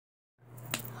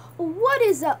What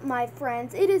is up, my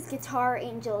friends? It is Guitar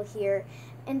Angel here,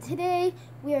 and today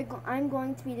I'm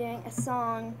going to be doing a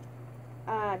song.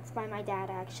 It's by my dad,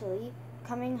 actually.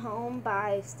 "Coming Home"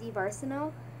 by Steve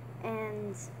Arsenault,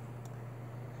 and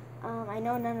I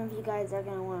know none of you guys are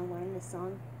gonna want to learn this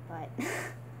song, but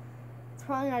it's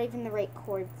probably not even the right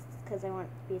chords because I want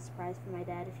it to be a surprise for my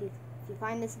dad. If you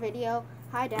find this video,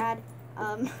 hi, Dad.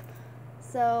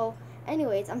 So.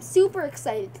 Anyways, I'm super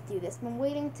excited to do this. I've been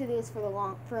waiting to do this for a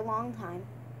long time.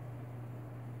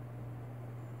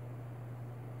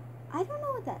 I don't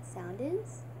know what that sound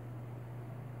is.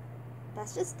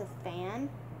 That's just the fan.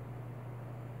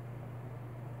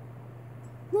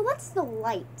 No, that's the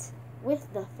light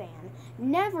with the fan.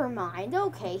 Never mind.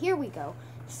 Okay, here we go.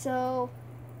 So,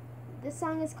 this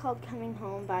song is called "Coming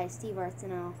Home" by Steve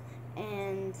Arsenault,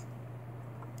 and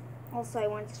also, I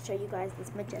wanted to show you guys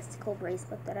this majestical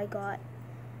bracelet that I got.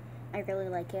 I really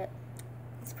like it.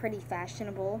 It's pretty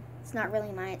fashionable. It's not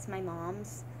really mine, it's my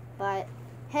mom's. But,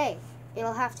 hey,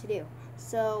 it'll have to do.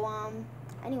 So,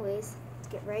 anyways, let's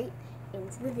get right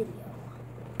into the video.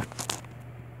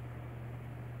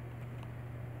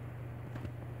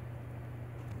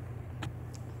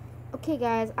 Okay,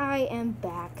 guys, I am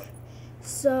back.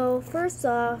 So, first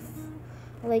off,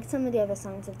 like some of the other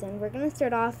songs I've done, we're going to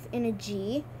start off in a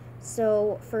G.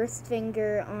 So, first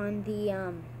finger on the,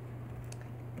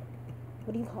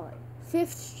 what do you call it?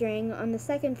 5th string on the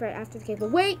 2nd fret after the capo.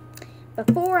 Wait!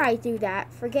 Before I do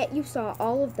that, forget you saw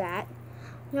all of that.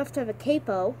 You have to have a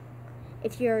capo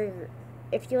if you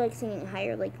like singing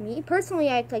higher like me. Personally,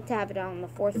 I like to have it on the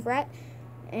 4th fret.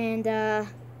 And,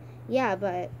 yeah,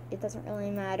 but it doesn't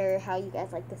really matter how you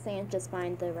guys like to sing, just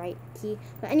find the right key.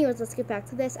 But anyways, let's get back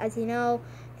to this. As you know,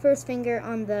 1st finger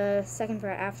on the 2nd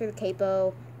fret after the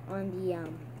capo on the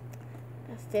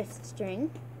 5th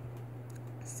string.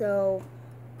 So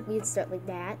we'd start like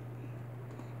that,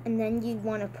 and then you'd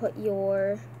want to put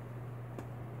your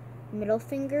middle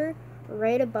finger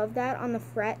right above that on the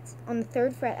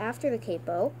 3rd fret after the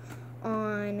capo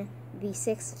on the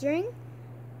 6th string.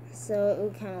 So it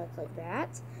would kind of look like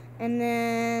that, and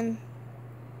then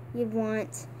you'd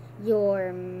want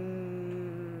your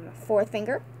 4th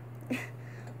finger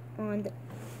on the.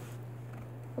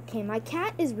 Okay, my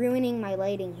cat is ruining my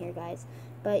lighting here, guys,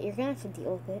 but you're gonna have to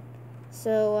deal with it.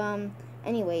 So,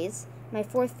 anyways, my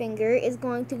 4th finger is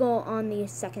going to go on the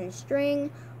 2nd string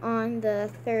on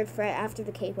the 3rd fret after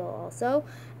the capo also,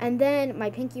 and then my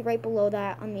pinky right below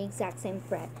that on the exact same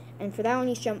fret. And for that one,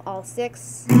 you strum all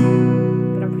 6, but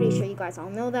I'm pretty sure you guys all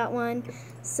know that one.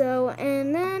 So,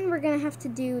 and then we're gonna have to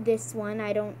do this one.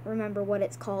 I don't remember what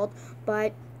it's called,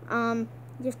 but you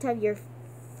have to have your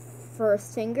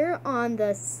 1st finger on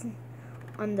the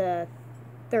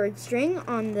 3rd string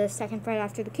on the 2nd fret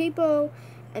after the capo,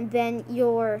 and then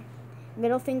your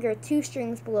middle finger 2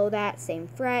 strings below that same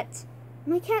fret.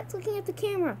 My cat's looking at the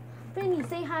camera. Benny,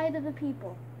 say hi to the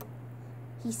people.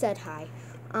 He said hi.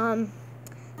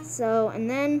 So, and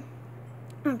then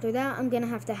after that, I'm gonna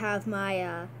have to have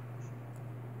my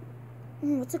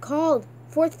what's it called?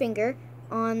 4th finger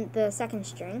on the 2nd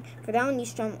string. For that one, you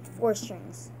strum 4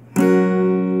 strings.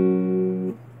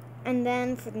 And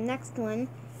then for the next one,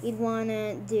 you'd want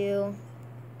to do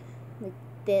like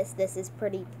this. This is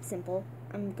pretty simple.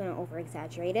 I'm going to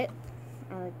over-exaggerate it.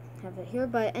 I have it here.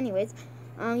 But anyways,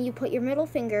 you put your middle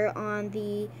finger on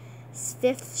the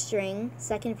 5th string,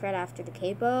 2nd fret after the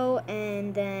capo,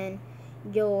 and then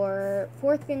your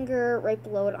 4th finger right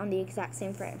below it on the exact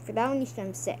same fret. For that one, you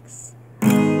strum 6.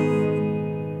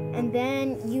 And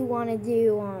then you want to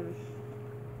do,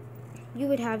 you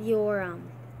would have your,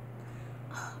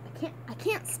 I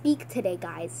can't speak today,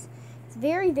 guys. It's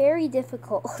very, very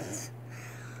difficult.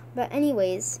 But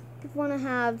anyways, you want to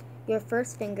have your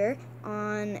 1st finger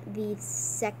on the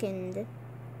 2nd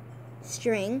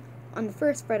string on the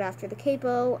 1st fret after the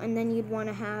capo, and then you'd want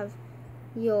to have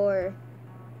your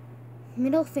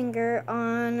middle finger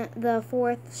on the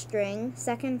 4th string,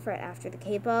 2nd fret after the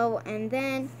capo, and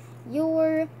then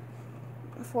your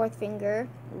 4th finger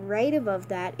right above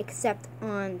that, except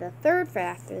on the 3rd fret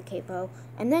after the capo,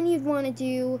 and then you'd want to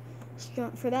do,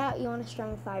 for that, you want to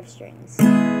strum 5 strings.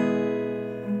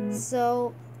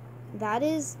 So that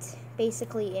is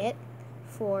basically it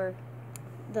for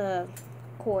the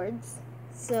chords.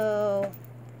 So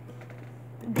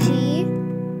G,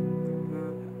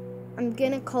 I'm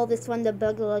gonna call this one the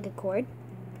boogie chord.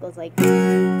 It goes like,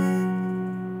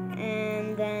 and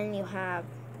then you have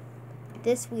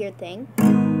this weird thing,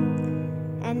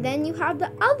 and then you have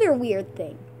the other weird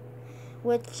thing,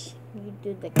 which you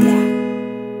do like that.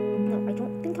 No, I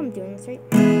don't think I'm doing this right.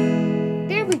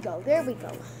 There we go, there we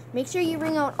go. Make sure you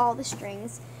ring out all the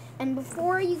strings, And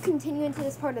before you continue into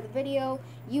this part of the video,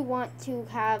 you want to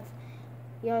have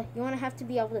to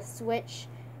be able to switch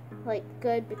like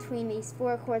good between these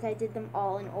 4 chords. I did them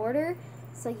all in order,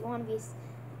 so you want to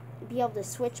be able to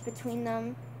switch between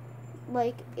them.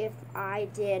 Like if I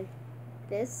did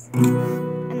this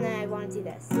and then I want to do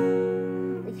this,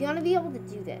 like you want to be able to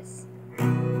do this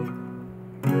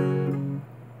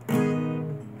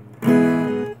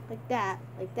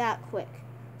like that quick.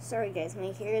 Sorry guys,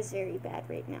 my hair is very bad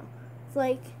right now. It's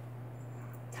like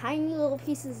tiny little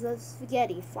pieces of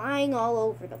spaghetti flying all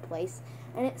over the place,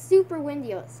 and it's super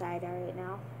windy outside right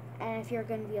now. And if you're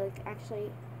gonna be like,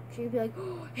 you'd be like,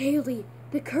 oh, Haley,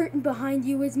 the curtain behind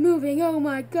you is moving. Oh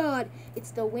my God!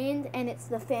 It's the wind and it's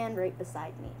the fan right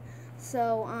beside me.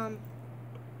 So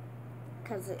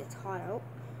because it's hot out,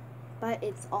 but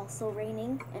it's also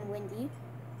raining and windy,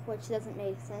 which doesn't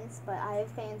make sense, but I have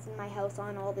fans in my house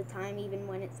on all the time, even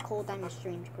when it's cold. I'm a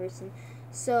strange person.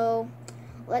 So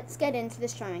let's get into the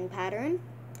strumming pattern.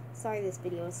 Sorry this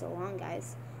video is so long,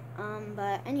 guys.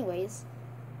 But anyways,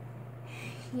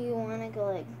 you want to go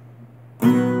like,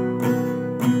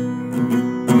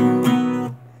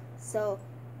 so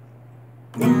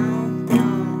down,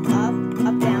 down, up,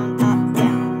 down, up,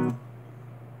 down.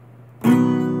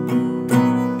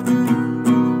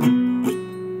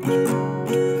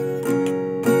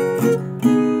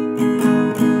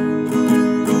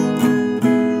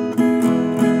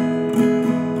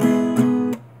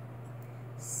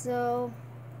 So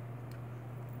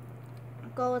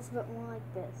go a bit more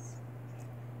like this.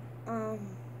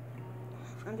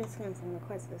 I'm just gonna sing the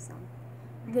chords of the song.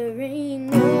 There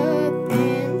ain't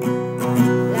nothing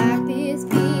like this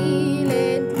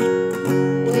feeling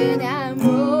when I'm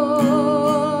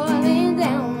rolling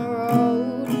down the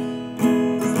road.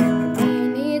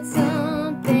 And it's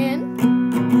something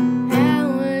how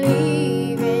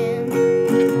leaving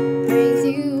brings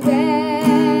you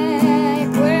back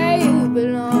where you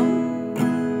belong.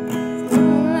 It's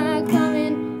like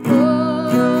coming home.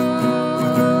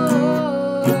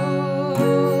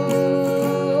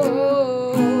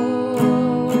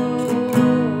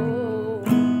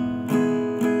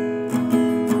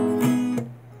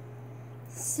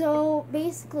 So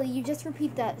basically, you just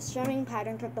repeat that strumming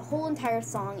pattern throughout the whole entire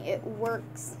song. It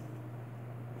works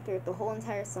throughout the whole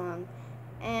entire song.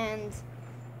 And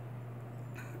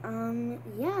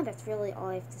yeah, that's really all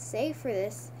I have to say for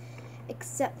this,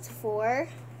 except for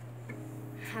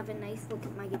have a nice look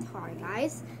at my guitar,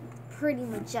 guys. It's pretty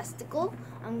majestical.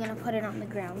 I'm gonna put it on the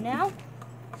ground now.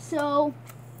 So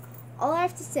all I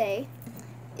have to say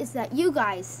is that you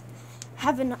guys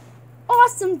have an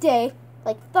awesome day.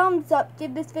 Like, thumbs up,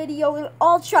 give this video an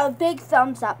ultra big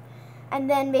thumbs up, and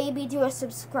then maybe do a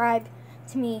subscribe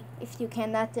to me if you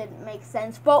can. That didn't make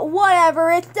sense, but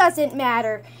whatever, it doesn't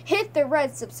matter. Hit the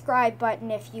red subscribe button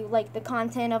if you like the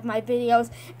content of my videos.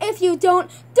 If you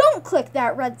don't click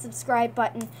that red subscribe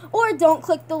button, or don't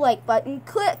click the like button.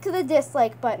 Click the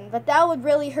dislike button, but that would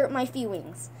really hurt my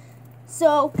feelings.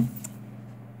 So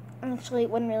actually, it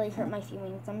wouldn't really hurt my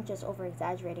feelings. I'm just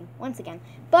over-exaggerating once again.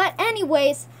 But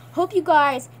anyways, hope you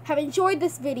guys have enjoyed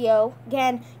this video.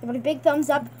 Again, give it a big thumbs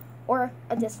up or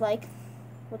a dislike,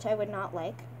 which I would not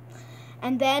like.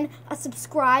 And then a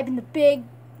subscribe in the big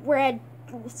red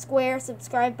square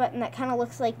subscribe button that kind of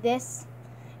looks like this,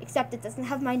 except it doesn't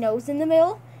have my nose in the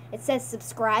middle. It says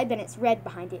subscribe and it's red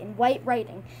behind it in white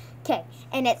writing. Okay,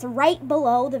 and it's right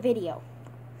below the video.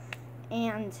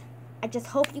 And I just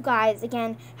hope you guys,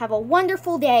 again, have a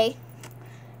wonderful day,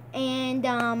 and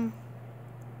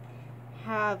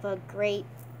have a great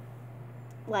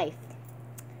life.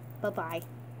 Bye-bye.